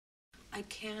I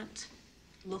can't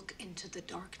look into the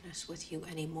darkness with you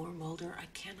anymore, Mulder. I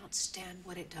cannot stand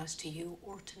what it does to you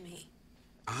or to me.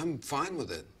 I'm fine with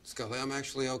it, Scully. I'm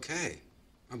actually okay.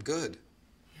 I'm good.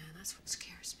 Yeah, that's what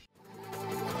scares me.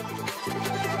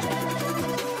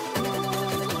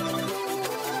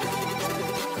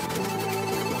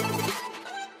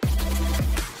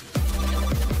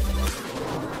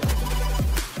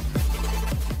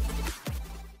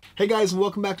 Hey guys, and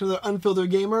welcome back to another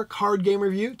Unfiltered Gamer card game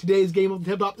review. Today's game of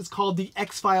the tabletop is called The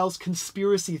X-Files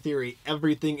Conspiracy Theory.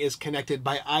 Everything is Connected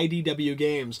by IDW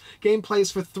Games. Game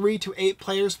plays for 3 to 8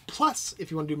 players, plus,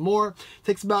 if you want to do more, it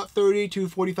takes about 30 to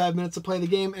 45 minutes to play the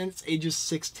game, and it's ages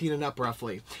 16 and up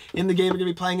roughly. In the game, we're going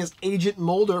to be playing as Agent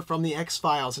Mulder from The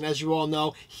X-Files, and as you all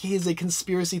know, he is a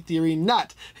conspiracy theory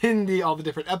nut in all the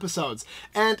different episodes.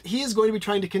 And he is going to be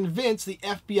trying to convince the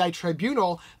FBI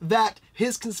tribunal that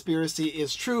his conspiracy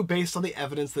is true based on the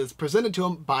evidence that is presented to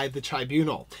him by the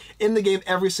tribunal. In the game,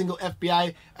 every single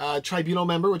FBI tribunal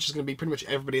member, which is going to be pretty much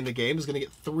everybody in the game, is going to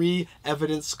get 3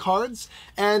 evidence cards,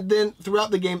 and then throughout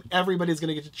the game, everybody is going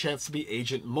to get a chance to be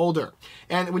Agent Mulder.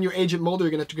 And when you're Agent Mulder,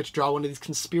 you're going to get to draw one of these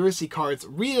conspiracy cards,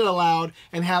 read it aloud,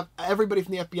 and have everybody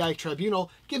from the FBI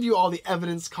tribunal give you all the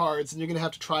evidence cards, and you're going to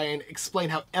have to try and explain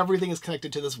how everything is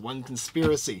connected to this one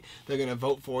conspiracy. They're going to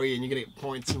vote for you, and you're going to get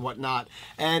points and whatnot.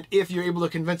 And if you're able to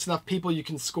convince enough people, you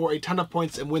can score a ton of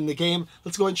points and win the game.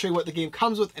 Let's go ahead and show you what the game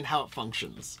comes with and how it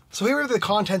functions. So here are the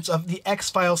contents of the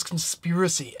X-Files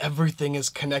Conspiracy. Everything is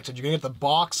connected. You're going to get the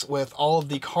box with all of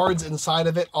the cards inside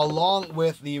of it, along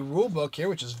with the rule book here,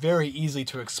 which is very easy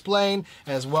to explain,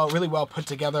 and is really well put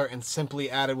together and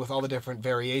simply added with all the different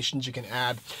variations you can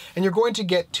add. And you're going to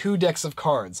get 2 decks of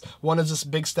cards. One is this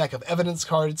big stack of evidence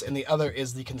cards, and the other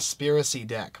is the conspiracy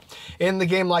deck. In the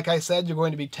game, like I said, you're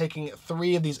going to be taking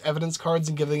 3 of these evidence cards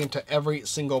and giving them to every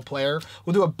single player.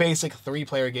 We'll do a basic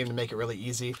 3-player game to make it really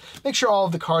easy. Make sure all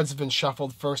of the cards have been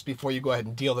shuffled first before you go ahead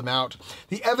and deal them out.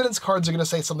 The evidence cards are going to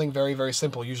say something very, very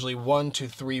simple, usually 1 to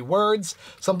 3 words,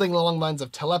 something along the lines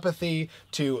of telepathy,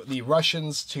 to the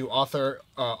Russians, to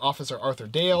Officer Arthur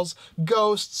Dale's,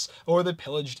 ghosts, or the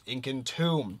pillaged Incan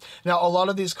tomb. Now, a lot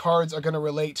of these cards are going to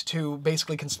relate to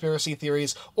basically conspiracy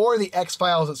theories or the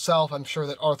X-Files itself. I'm sure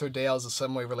that Arthur Dale's is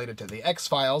some way related to the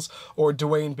X-Files, or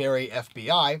Dwayne Barry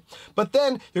FBI. But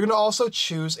then you're going to also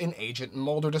choose an Agent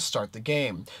Mulder to start the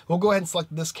game. We'll go ahead and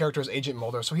select this character as Agent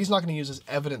Mulder, so he's not going to use his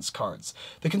evidence cards.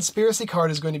 The conspiracy card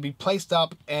is going to be placed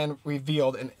up and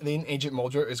revealed, and then Agent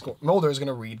Mulder is going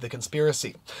to read the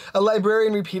conspiracy. A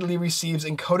librarian repeatedly receives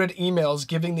encoded emails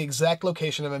giving the exact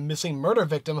location of a missing murder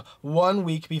victim 1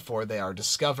 week before they are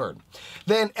discovered.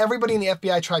 Then everybody in the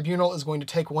FBI tribunal is going to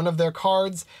take one of their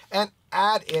cards and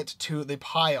add it to the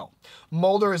pile.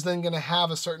 Mulder is then going to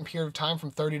have a certain period of time from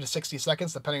 30 to 60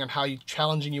 seconds, depending on how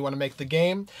challenging you want to make the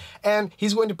game, and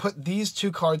he's going to put these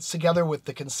 2 cards together with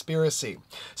the conspiracy.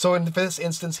 So in this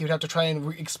instance, he would have to try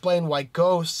and explain why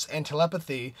ghosts and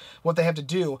telepathy, what they have to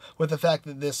do with the fact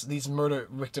that these murder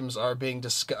victims are being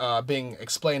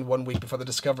explained 1 week before they're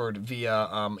discovered via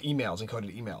emails,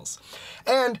 encoded emails.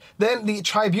 And then the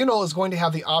tribunal is going to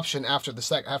have the option after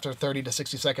 30 to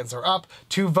 60 seconds are up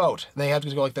to vote. They have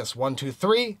to go like this: 1, 2,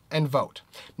 3, and vote.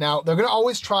 Now, they're going to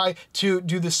always try to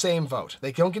do the same vote.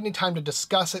 They don't get any time to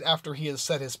discuss it after he has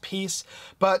said his piece,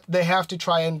 but they have to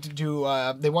try and do,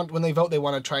 when they vote, they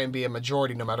want to try and be a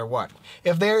majority no matter what.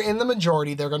 If they're in the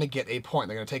majority, they're going to get a point.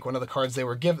 They're going to take one of the cards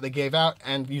they gave out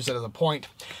and use it as a point.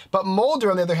 But Mulder,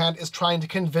 on the other hand, is trying to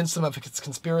convince them of his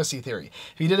conspiracy theory.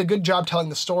 If he did a good job telling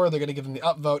the story, they're going to give him the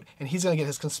upvote, and he's going to get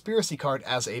his conspiracy card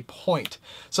as a point.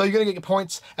 So you're going to get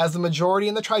points as the majority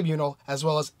in the tribunal, as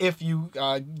well as if you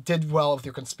did well with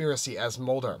your conspiracy as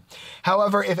Mulder.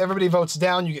 However, if everybody votes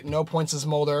down, you get no points as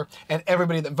Mulder, and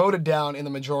everybody that voted down in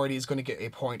the majority is going to get a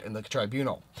point in the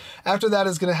tribunal. After that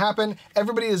is going to happen,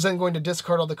 everybody is then going to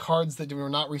discard all the cards that were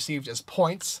not received as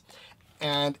points,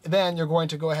 and then you're going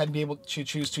to go ahead and be able to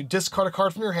choose to discard a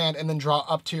card from your hand and then draw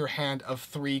up to your hand of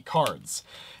 3 cards.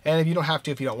 And if you don't have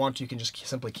to, if you don't want to, you can just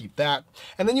simply keep that.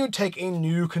 And then you would take a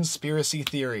new conspiracy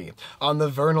theory. On the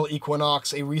vernal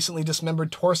equinox, a recently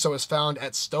dismembered torso is found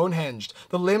at Stonehenge.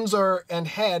 The limbs and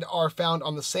head are found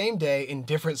on the same day in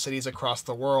different cities across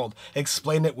the world.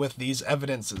 Explain it with these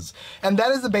evidences. And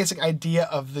that is the basic idea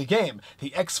of the game.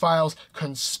 The X-Files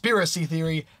conspiracy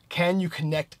theory. Can you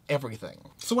connect everything?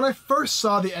 So when I first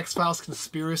saw the X-Files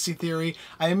conspiracy theory,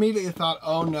 I immediately thought,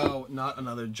 oh no, not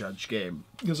another Judge game.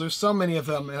 Because there's so many of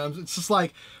them, and it's just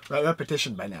like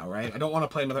repetition by now, right? I don't want to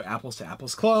play another Apples to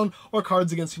Apples clone or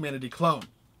Cards Against Humanity clone.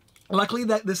 Luckily,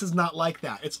 this is not like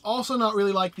that. It's also not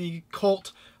really like the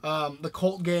cult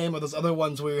game or those other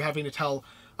ones where you're having to tell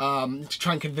to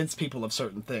try and convince people of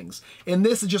certain things. And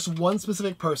this is just one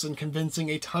specific person convincing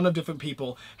a ton of different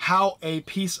people how a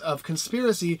piece of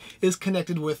conspiracy is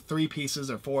connected with 3 pieces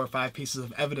or 4 or 5 pieces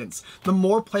of evidence. The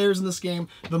more players in this game,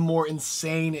 the more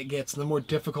insane it gets, and the more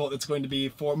difficult it's going to be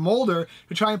for Mulder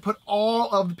to try and put all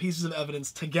of the pieces of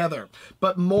evidence together.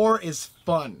 But more is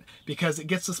fun because it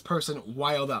gets this person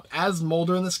wild up. As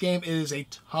Mulder in this game, it is a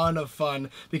ton of fun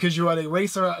because you're at a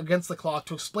race against the clock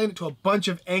to explain it to a bunch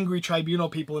of angry tribunal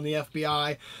people in the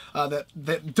FBI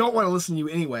that don't want to listen to you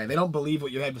anyway. They don't believe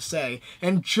what you have to say.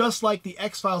 And just like the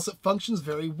X-Files, it functions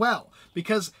very well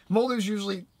because Mulder's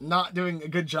usually not doing a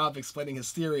good job explaining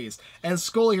his theories. And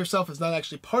Scully herself is not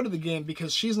actually part of the game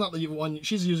because she's not the one,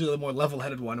 she's usually the more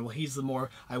level-headed one, while he's the more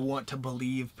I want to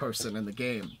believe person in the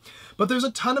game. But there's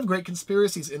a ton of great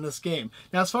conspiracies in this game.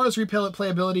 Now, as far as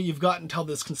replayability, you've got until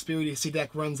this conspiracy deck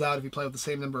runs out if you play with the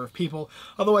same number of people.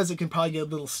 Otherwise, it can probably get a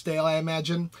little stale, I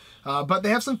imagine. But they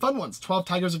have some fun ones. 12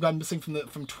 tigers have gone missing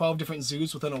from 12 different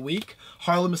zoos within a week.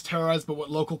 Harlem is terrorized by what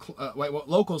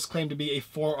locals claim to be a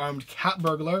 4-armed cat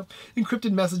burglar.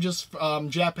 Encrypted messages from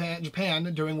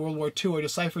Japan during World War II are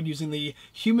deciphered using the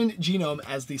human genome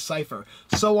as the cipher.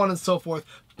 So on and so forth,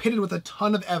 pitted with a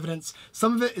ton of evidence.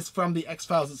 Some of it is from the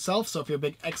X-Files itself, so if you're a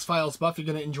big X-Files buff, you're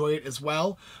going to enjoy it as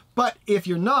well. But if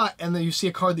you're not, and then you see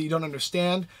a card that you don't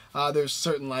understand, there's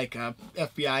certain like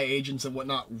FBI agents and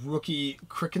whatnot, Rookie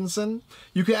Crickenson,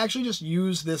 you could actually just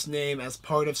use this name as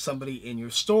part of somebody in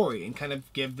your story and kind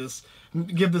of give this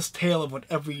tale of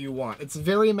whatever you want. It's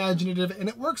very imaginative and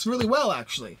it works really well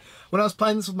actually. When I was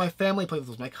playing this with my family, I played this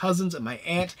with my cousins and my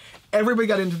aunt, everybody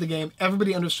got into the game,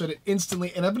 everybody understood it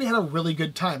instantly, and everybody had a really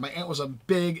good time. My aunt was a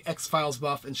big X-Files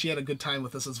buff and she had a good time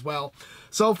with this as well.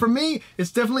 So for me,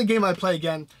 it's definitely a game I'd play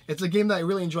again. It's a game that I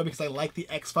really enjoy because I like the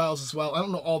X-Files as well. I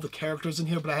don't know all the characters in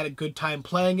here, but I had a good time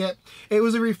playing it. It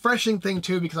was a refreshing thing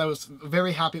too because I was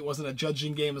very happy it wasn't a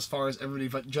judging game as far as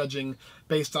everybody judging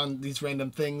based on these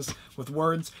random things with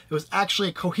words. It was actually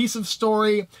a cohesive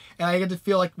story and I get to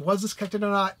feel like, was this connected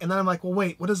or not? And then I'm like, well,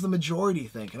 wait, what does the majority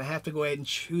think? And I have to go ahead and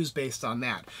choose based on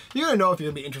that. You're going to know if you're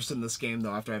going to be interested in this game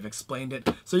though after I've explained it.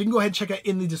 So you can go ahead and check it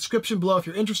in the description below if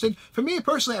you're interested. For me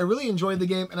personally, I really enjoyed the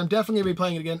game and I'm definitely going to be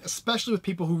playing it again, especially with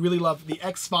people who really love the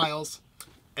X-Files.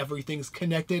 Everything's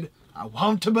connected. I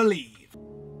want to believe.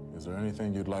 Is there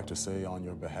anything you'd like to say on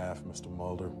your behalf, Mr.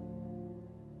 Mulder,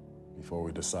 before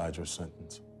we decide your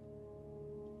sentence?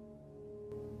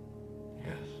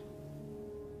 Yes.